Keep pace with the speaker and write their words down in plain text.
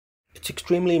It's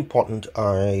extremely important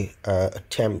I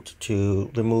attempt to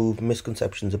remove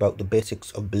misconceptions about the basics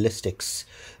of ballistics,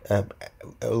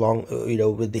 along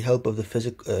with the help of the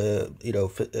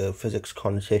physics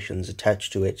connotations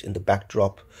attached to it in the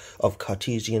backdrop of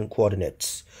Cartesian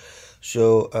coordinates.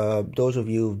 So those of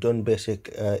you who've done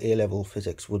basic A-level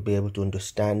physics would be able to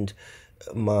understand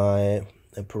my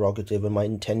prerogative and my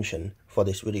intention for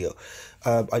this video.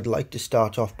 I'd like to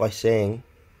start off by saying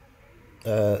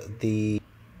the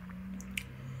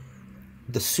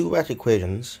Suvat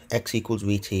equations, x equals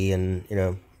vt, and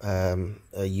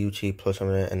ut plus,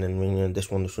 and then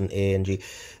this one a and g.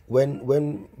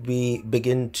 When we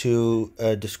begin to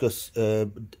discuss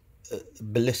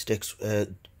ballistics,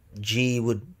 g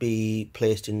would be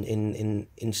placed in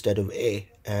instead of a,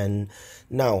 and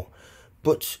now,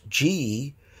 but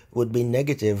g would be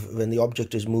negative when the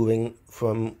object is moving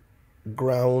from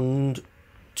ground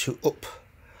to up,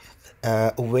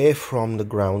 away from the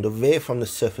ground, away from the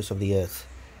surface of the earth.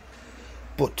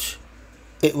 But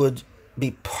it would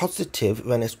be positive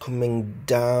when it's coming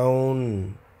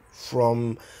down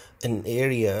from an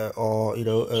area or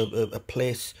a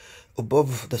place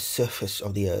above the surface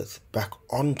of the earth back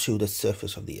onto the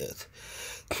surface of the earth.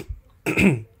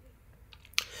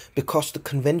 Because the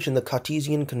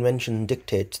Cartesian convention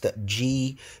dictates that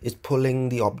g is pulling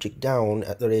the object down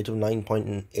at the rate of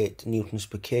 9.8 newtons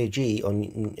per kg, or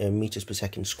meters per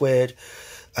second squared,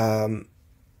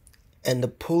 and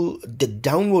the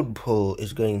downward pull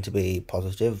is going to be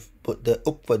positive, but the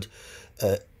upward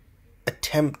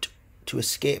attempt to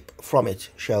escape from it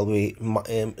shall be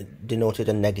denoted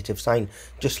a negative sign,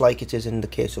 just like it is in the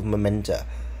case of momenta.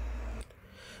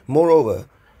 Moreover,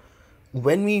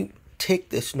 when we take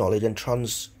this knowledge and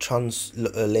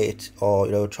translate or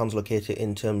translocate it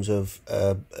in terms of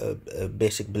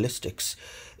basic ballistics,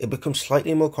 it becomes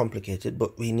slightly more complicated.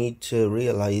 But we need to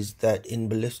realize that in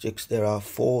ballistics there are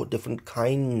 4 different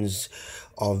kinds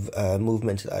of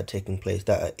movements that are taking place,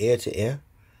 that are air to air,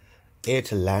 air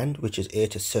to land, which is air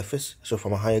to surface, so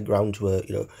from a higher ground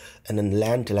to and then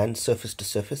land to land, surface to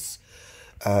surface.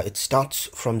 It starts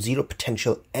from zero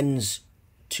potential, ends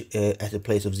at a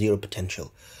place of zero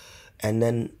potential. And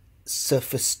then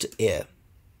surface to air,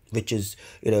 which is,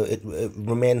 it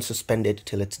remains suspended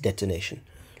till its detonation.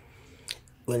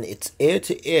 When it's air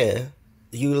to air,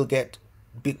 you will get,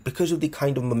 because of the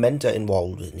kind of momenta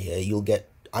involved in here, you'll get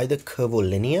either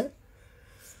curvilinear,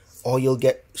 or you'll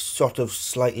get sort of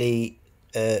slightly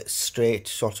straight,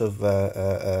 sort of,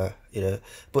 but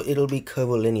it'll be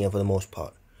curvilinear for the most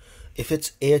part. If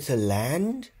it's air to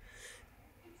land,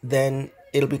 then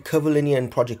it'll be curvilinear and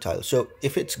projectile. So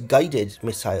if it's guided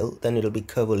missile, then it'll be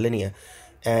curvilinear,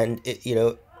 and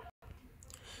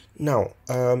now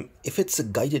if it's a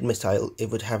guided missile, it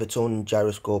would have its own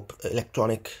gyroscope,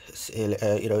 electronic.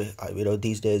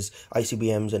 These days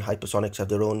ICBMs and hypersonics have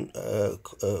their own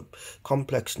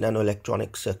complex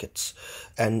nanoelectronic circuits,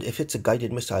 and if it's a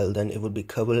guided missile, then it would be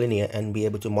curvilinear and be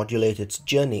able to modulate its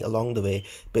journey along the way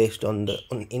based on the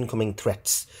incoming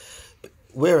threats.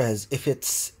 Whereas if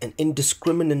it's an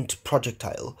indiscriminate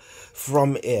projectile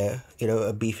from air,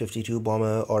 a B-52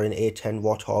 bomber or an A-10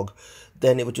 Warthog,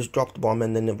 then it would just drop the bomb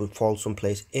and then it would fall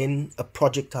someplace in a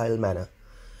projectile manner.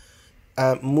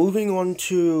 Moving on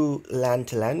to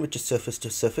land, which is surface to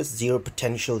surface, zero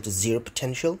potential to zero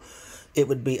potential, it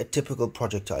would be a typical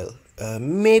projectile.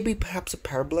 Maybe perhaps a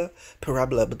parabola,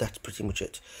 but that's pretty much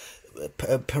it.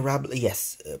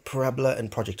 Parabola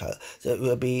and projectile. So it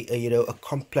will be a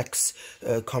complex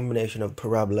combination of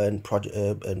parabola and project.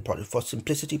 For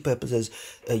simplicity purposes,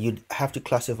 you'd have to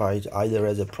classify it either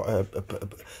as a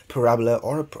parabola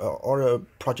or a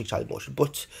projectile motion.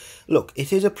 But look,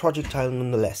 it is a projectile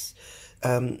nonetheless.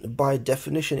 By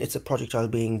definition, it's a projectile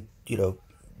being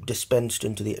dispensed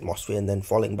into the atmosphere and then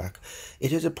falling back.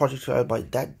 It is a projectile by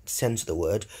that sense of the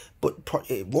word, but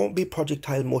it won't be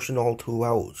projectile motion all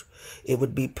throughout. It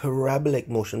would be parabolic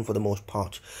motion for the most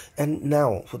part. And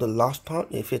now for the last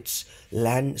part, if it's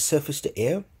land, surface to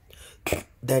air,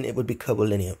 then it would be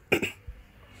curvilinear.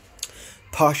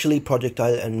 Partially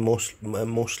projectile and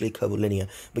mostly curvilinear,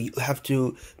 but you have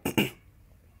to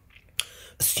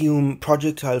assume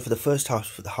projectile for the first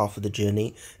half of the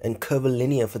journey and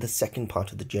curvilinear for the second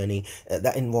part of the journey.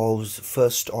 That involves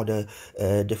first order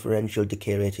differential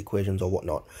decay rate equations or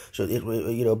whatnot. So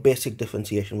it basic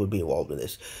differentiation would be involved in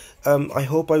this. I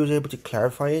hope I was able to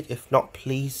clarify it. If not,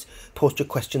 please post your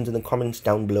questions in the comments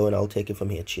down below and I'll take it from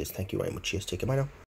here. Cheers. Thank you very much. Cheers. Take it. Bye now.